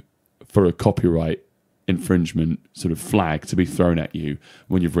do for a copyright infringement sort of flag to be thrown at you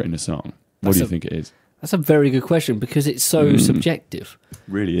when you've written a song? What do you think it is? That's a very good question because it's so subjective.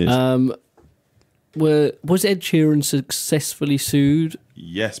 Really is. Was Ed Sheeran successfully sued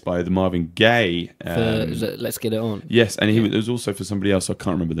Yes, by the Marvin Gaye. for Let's Get It On? Yes, and it was also for somebody else. I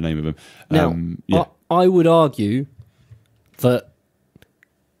can't remember the name of him. Now, I would argue that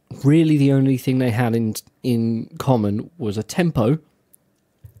really the only thing they had in common was a tempo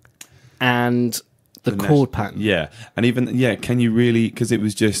and the chord pattern. Yeah, and even can you really? Because it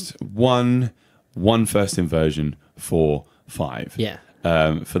was just one first inversion for 5. Yeah.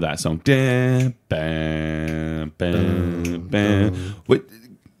 For that song. Bam, bam, bam, bam.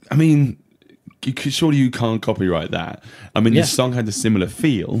 I mean, surely you can't copyright that. I mean, Yeah. the song had a similar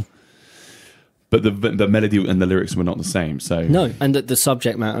feel, but the melody and the lyrics were not the same. So No, and the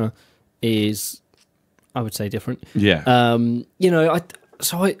subject matter is, I would say, different. yeah. How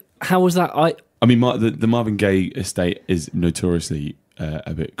was that? I mean, the Marvin Gaye estate is notoriously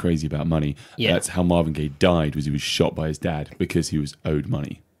a bit crazy about money. Yeah. That's how Marvin Gaye died, was he was shot by his dad because he was owed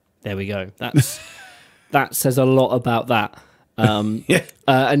money. There we go. That says a lot about that. Yeah.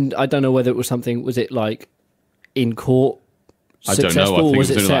 And I don't know whether it was something. Was it like in court? I don't Successful? know. I think was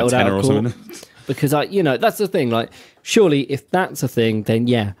it was settled like out tenor of or court? something. Because that's the thing. Like, surely if that's a thing, then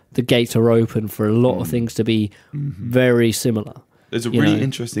yeah, the gates are open for a lot of things to be very similar. There's a really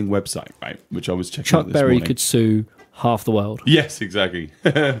interesting website, right, which I was checking Chuck out this Berry morning. could sue half the world. Yes, exactly.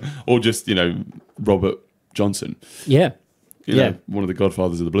 Or just, Robert Johnson. Yeah. One of the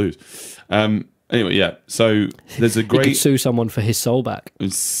godfathers of the blues. Anyway, yeah. So there's a He could great... sue someone for his soul back.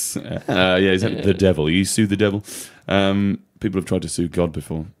 exactly. The devil. You sue the devil. People have tried to sue God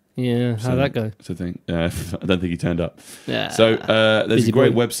before. Yeah. How'd that go? That's the thing. I don't think he turned up. Yeah. So there's Busy a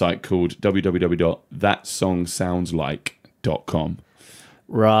great boy. website called www.thatsongsoundslike.com.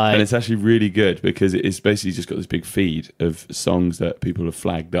 Right. And it's actually really good because it's basically just got this big feed of songs that people have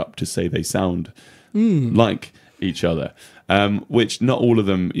flagged up to say they sound like each other, which not all of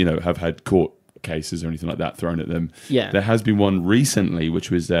them, have had court cases or anything like that thrown at them. Yeah. There has been one recently, which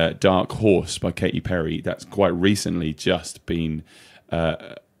was Dark Horse by Katy Perry. That's quite recently just been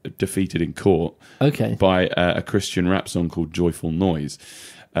defeated in court Okay. by a Christian rap song called Joyful Noise.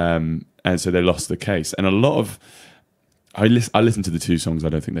 And so they lost the case. And a lot of... I listen to the two songs. I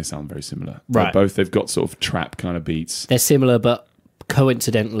don't think they sound very similar. Right. They've got sort of trap kind of beats. They're similar, but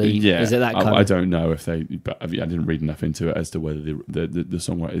coincidentally, Yeah, is it that kind I of... don't know if they, but I didn't read enough into it as to whether the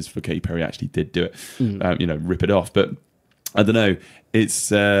songwriters for Katy Perry actually did do it. Rip it off. But I don't know. It's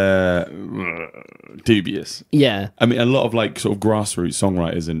dubious. Yeah. I mean, a lot of like sort of grassroots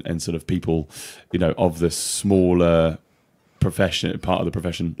songwriters and sort of people, of the smaller part of the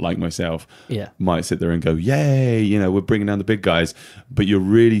profession, like myself, might sit there and go, "Yay, we're bringing down the big guys." But you're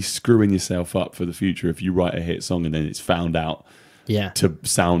really screwing yourself up for the future if you write a hit song and then it's found out to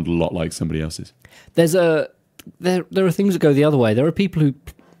sound a lot like somebody else's. There are things that go the other way. There are people who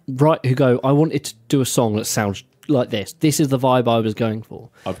go, "I wanted to do a song that sounds like this. This is the vibe I was going for."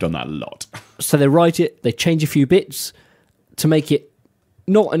 I've done that a lot. So they write it, they change a few bits to make it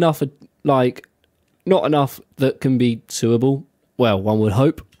not enough that can be suable. Well, one would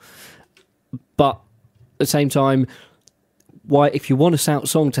hope. But at the same time, why, if you want a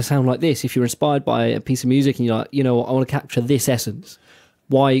song to sound like this, if you're inspired by a piece of music and you're like, I want to capture this essence,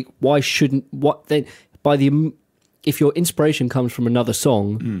 why shouldn't, if your inspiration comes from another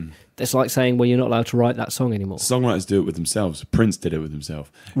song, it's like saying, well, you're not allowed to write that song anymore. Songwriters do it with themselves. Prince did it with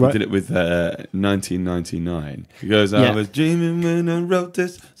himself. Right. He did it with 1999. He goes, I Yeah. was dreaming when I wrote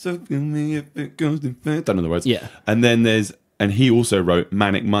this, so feel me if it goes to fair. Don't know the words. Yeah. And then and he also wrote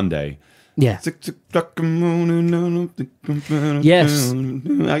Manic Monday. Yeah. 6 o'clock in the morning. Yes.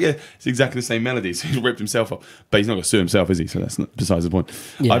 I guess it's exactly the same melody. So he's ripped himself off. But he's not going to sue himself, is he? So that's not besides the point.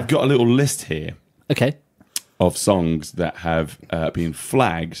 Yeah. I've got a little list here Okay. of songs that have been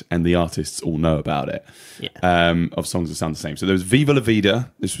flagged and the artists all know about it. Yeah. Of songs that sound the same. So there was Viva La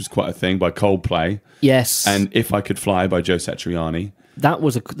Vida. This was quite a thing by Coldplay. Yes. And If I Could Fly by Joe Satriani. that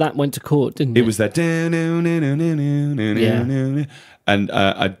went to court, didn't it? It was that. And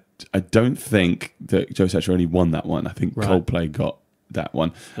I don't think that Joe Satriani won that one. I think Right. Coldplay got that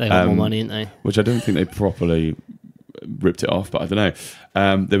one. They got more money, didn't they? Which I don't think they properly ripped it off, but I don't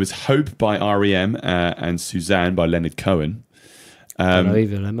know. There was Hope by R.E.M. And Suzanne by Leonard Cohen. I don't know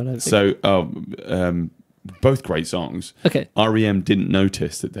either of them, I don't think. So both great songs. Okay. R.E.M. didn't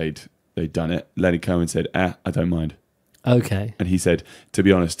notice that they'd done it. Leonard Cohen said, I don't mind. Okay. And he said, to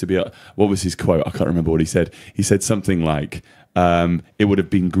be honest, what was his quote? I can't remember what he said. He said something like, it would have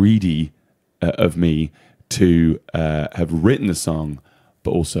been greedy of me to have written the song,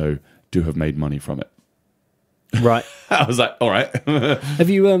 but also to have made money from it. Right. I was like, all right. Have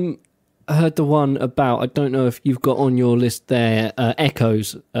you heard the one about, I don't know if you've got on your list there,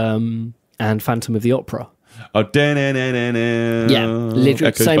 Echoes and Phantom of the Opera? Oh, Yeah, literally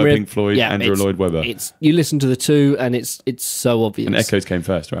Echoes same by rib. Pink Floyd, Yeah, Andrew Lloyd Webber. You listen to the two, and it's so obvious. And Echoes came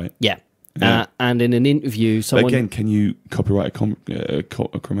first, right? Yeah. Yeah. And in an interview, someone Again, can you copyright a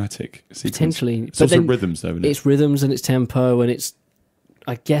chromatic sequence? potentially, It's but also then rhythms, though, isn't it? it's rhythms and it's tempo and it's,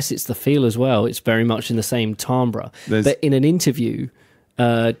 I guess it's the feel as well. It's very much in the same timbre. There's- But in an interview,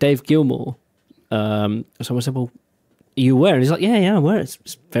 Dave Gilmour, someone said, "Well, are you aware?" And he's like, "Yeah, I'm aware.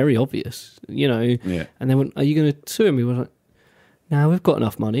 It's very obvious, you know." Yeah. And then went, "Are you going to sue him?" He was like, "No, we've got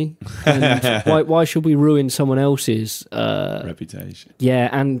enough money. And why should we ruin someone else's Reputation. yeah,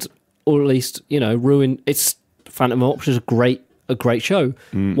 and or at least ruin. It's Phantom of the Opera is a great show.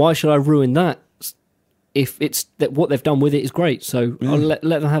 Why should I ruin that if it's that what they've done with it is great? So I'll let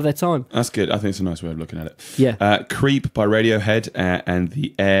them have their time. That's good. I think it's a nice way of looking at it. Yeah. Creep by Radiohead and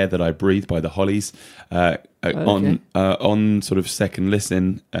The Air That I Breathe by the Hollies. On sort of second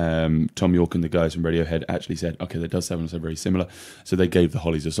listen, Tom York and the guys from Radiohead actually said, okay, that does sound so very similar. So they gave the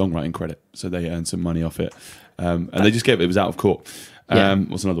Hollies a songwriting credit. So they earned some money off it. And they just it was out of court. Yeah.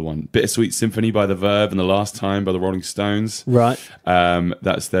 What's another one? Bittersweet Symphony by The Verve and The Last Time by the Rolling Stones. Right.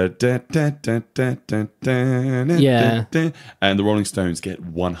 That's their Yeah. and the Rolling Stones get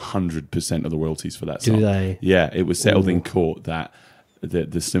 100% of the royalties for that Do song. they? Yeah, it was settled in court that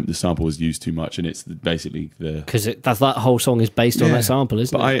the sample was used too much, and it's basically the. Because that whole song is based on Yeah. that sample,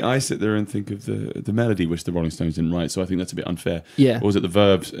 isn't But it? I sit there and think of the melody, which the Rolling Stones didn't write, so I think that's a bit unfair. Yeah. Or was it the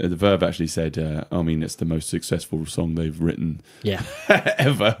Verve? The Verve actually said, it's the most successful song they've written Yeah.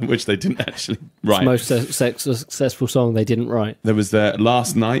 ever, which they didn't actually It's write. the most successful song they didn't write. There was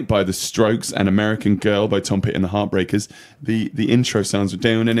Last Night by The Strokes and American Girl by Tom Petty and the Heartbreakers. The intro sounds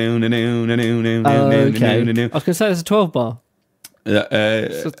down and down and down and down and down and Okay. down and I down. was going to say it's a 12 bar.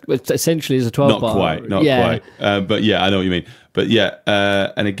 It essentially is a 12 Not bar. quite, not quite. But yeah, I know what you mean. But yeah,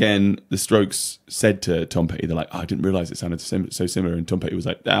 and again, The Strokes said to Tom Petty, they're like, I didn't realise it sounded so similar. And Tom Petty was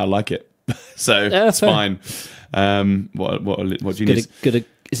like, I like it. So Yeah, it's fair. fine. What genius.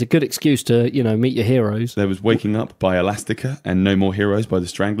 It's a good excuse to, meet your heroes. There was Waking Up by Elastica and No More Heroes by the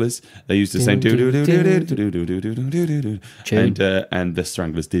Stranglers. They used the same and the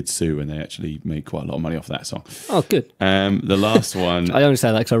Stranglers did sue, and they actually made quite a lot of money off that song. Oh, good. The last one, I only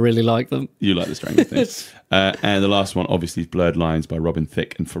say that because I really like them. you like the Stranglers thing. And the last one, obviously, is Blurred Lines by Robin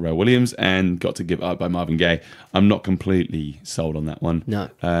Thicke and Pharrell Williams, and Got to Give It Up by Marvin Gaye. I'm not completely sold on that one. No.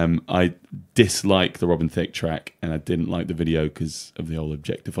 I dislike the Robin Thicke track, and I didn't like the video because of the whole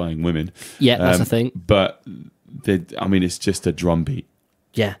objectifying women. Yeah, that's the thing. But it's just a drum beat,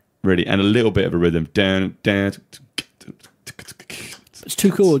 Yeah. really, and a little bit of a rhythm. Down, down. It's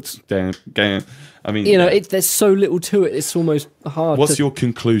two chords. Down, down. I mean, There's so little to it. It's almost hard. what's your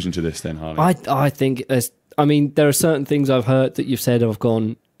conclusion to this then, Harley? I think there are certain things I've heard that you've said I've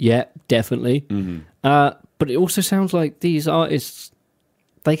gone, yeah, definitely. Mm-hmm. But it also sounds like these artists,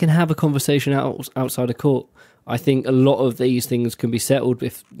 they can have a conversation outside of court. I think a lot of these things can be settled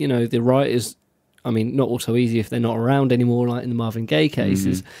if, the writers, not also easy if they're not around anymore, like in the Marvin Gaye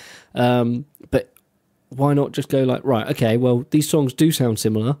cases. But why not just go like, right, okay, well, these songs do sound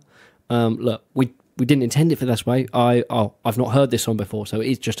similar. Look, we didn't intend it for this way. I've not heard this song before, so it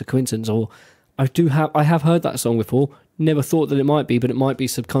is just a coincidence. Or I have heard that song before. never thought that it might be, but it might be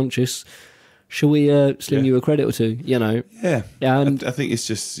subconscious. Shall we sling you a credit or two? You know, Yeah. And I think it's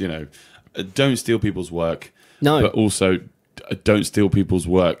just, don't steal people's work. No. But also don't steal people's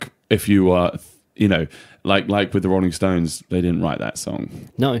work if you are, like with the Rolling Stones, they didn't write that song.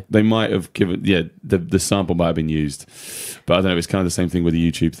 no, They might have given, the sample might have been used. But I don't know, it's kind of the same thing with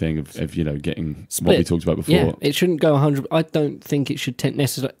the YouTube thing of getting what we talked about before. Yeah, it shouldn't go 100. I don't think it should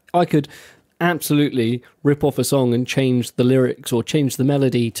necessarily. I could absolutely rip off a song and change the lyrics or change the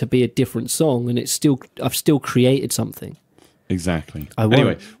melody to be a different song, and I've still created something. Exactly. I won't.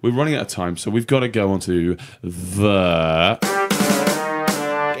 Anyway, we're running out of time, so we've got to go on to the...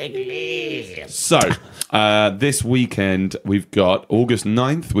 So, this weekend, we've got August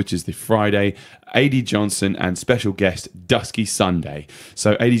 9th, which is the Friday, A.D. Johnson and special guest Dusky Sunday.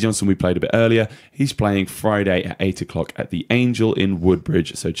 So, A.D. Johnson, we played a bit earlier. He's playing Friday at 8 o'clock at the Angel in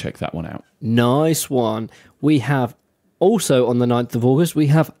Woodbridge, so check that one out. Nice one. We have also on the 9th of August, we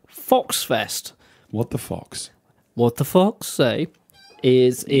have Foxfest. What the Fox? What the Fox say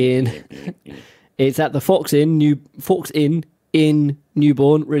is it's at the Fox Inn in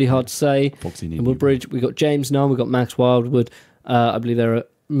Newbourne. Really hard to say. Fox Inn in Woodbridge. We got James Nunn. We got Max Wildwood. I believe there are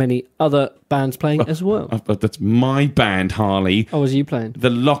many other bands playing as well. But that's my band, Harley. Oh, was you playing? The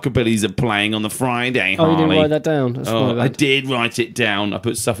Lockabillys are playing on the Friday, Oh, Harley. you didn't write that down. That's my Oh, I bad. did write it down. I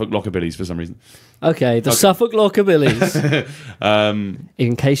put Suffolk Lockabillys for some reason. Okay, the Suffolk Lockabillys.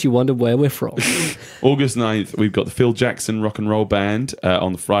 In case you wondered where we're from. August 9th, we've got the Phil Jackson Rock and Roll Band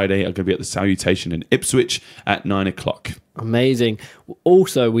on the Friday. I'm going to be at the Salutation in Ipswich at 9 o'clock. Amazing.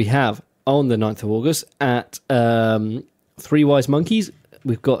 Also, we have on the 9th of August at Three Wise Monkeys,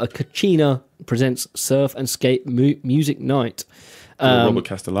 we've got a Kachina Presents Surf and Skate Music Night. Robert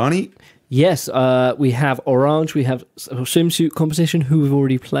Castellani. Yes, we have Orange, we have Swimsuit Competition, who we've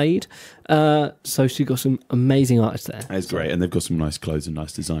already played. So we've got some amazing artists there. That's great, and they've got some nice clothes and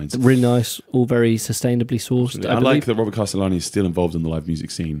nice designs. Really nice, all very sustainably sourced. I like that Robert Castellani is still involved in the live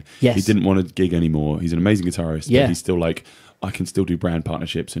music scene. Yes. He didn't want to gig anymore. He's an amazing guitarist, Yeah. but he's still like, I can still do brand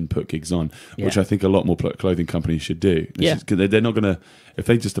partnerships and put gigs on, which Yeah. I think a lot more clothing companies should do. Yeah. They're not going to, if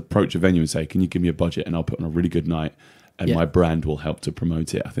they just approach a venue and say, can you give me a budget and I'll put on a really good night and Yeah. my brand will help to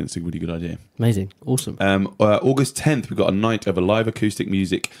promote it. I think it's a really good idea. Amazing, awesome. August 10th, we've got a night of a live acoustic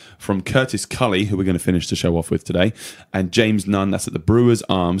music from Curtis Culley, who we're going to finish the show off with today, and James Nunn. That's at the Brewers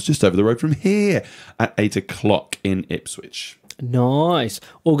Arms, just over the road from here, at 8 o'clock in Ipswich. Nice.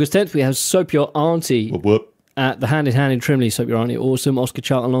 August 10th, we have Soap Your Auntie. Whoop, whoop. At the Hand in Hand in Trimley. Soap Your Auntie, awesome. Oscar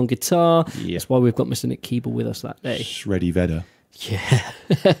Charlton on guitar. Yeah. That's why we've got Mr. Nick Keeble with us that day. Shreddy Vedder. Yeah.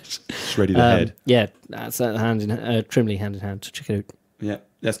 Shreddy the head. Yeah, that's at the Trimley Hand in Hand. So check it out. Yeah,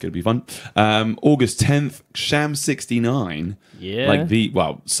 that's going to be fun. August 10th, Sham 69. Yeah. Like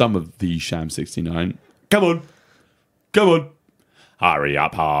some of the Sham 69. Come on. Hurry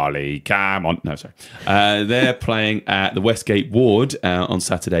up, Harley. Come on. No, sorry. They're playing at the Westgate Ward on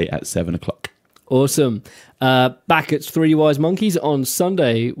Saturday at 7 o'clock. Awesome. Back at Three Wise Monkeys on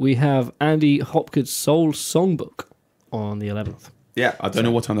Sunday, we have Andy Hopkins' Soul Songbook on the 11th. Yeah, I don't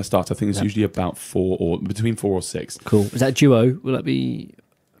know what time that starts. I think it's usually about between 4 or 6. Cool. Is that a duo? Will that be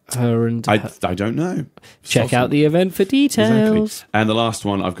her and... I don't know. Check out the event for details. Exactly. And the last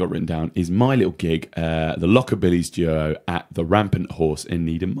one I've got written down is my little gig, the Lockabillys duo at the Rampant Horse in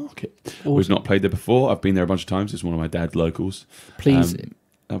Needham Market. Awesome. We've not played there before. I've been there a bunch of times. It's one of my dad's locals. Please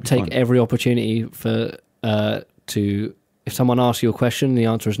That'll be take fun. every opportunity for to... If someone asks you a question, the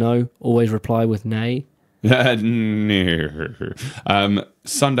answer is no. Always reply with nay.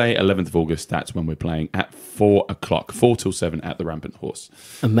 Sunday, 11th of August, that's when we're playing at 4 o'clock, 4 till 7 at the Rampant Horse.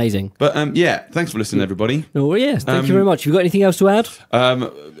 Amazing. But yeah, thanks for listening, everybody. Oh, well, yes. Thank you very much. Have you got anything else to add?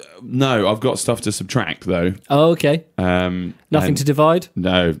 No, I've got stuff to subtract, though. Oh, okay. Nothing to divide?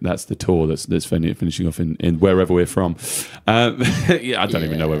 No, that's the tour that's finishing off in wherever we're from. Yeah, I don't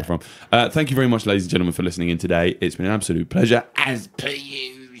even know where we're from. Thank you very much, ladies and gentlemen, for listening in today. It's been an absolute pleasure, as per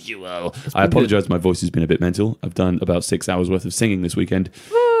usual. I apologise, my voice has been a bit mental. I've done about 6 hours worth of singing this weekend.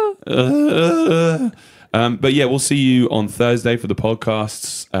 But yeah, we'll see you on Thursday for the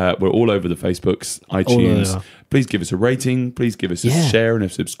podcasts. We're all over the Facebooks, iTunes. over. Please give us a rating. Please give us a share and a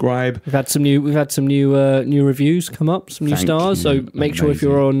subscribe. We've had some new reviews come up, some new Thank stars. you. So make sure if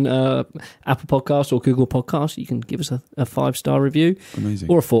you're on Apple Podcasts or Google Podcasts, you can give us a 5-star review. Amazing.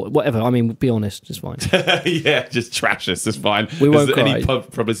 Or a 4, whatever. I mean, be honest, it's fine. Yeah, just trash us. It's fine. We won't Any cry.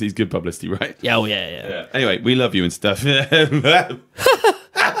 publicity is good publicity, right? Yeah, oh yeah. Anyway, we love you and stuff.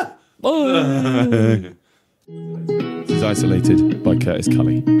 Bye. This is Isolated by Curtis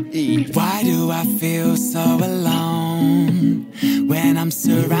Culley. Why do I feel so alone when I'm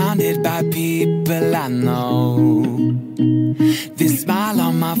surrounded by people I know? This smile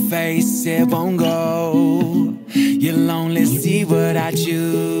on my face, it won't go. You'll only see what I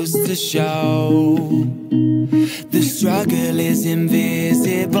choose to show. The struggle is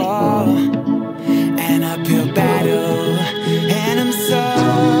invisible, an uphill battle, and I'm so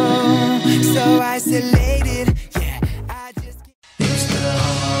isolated.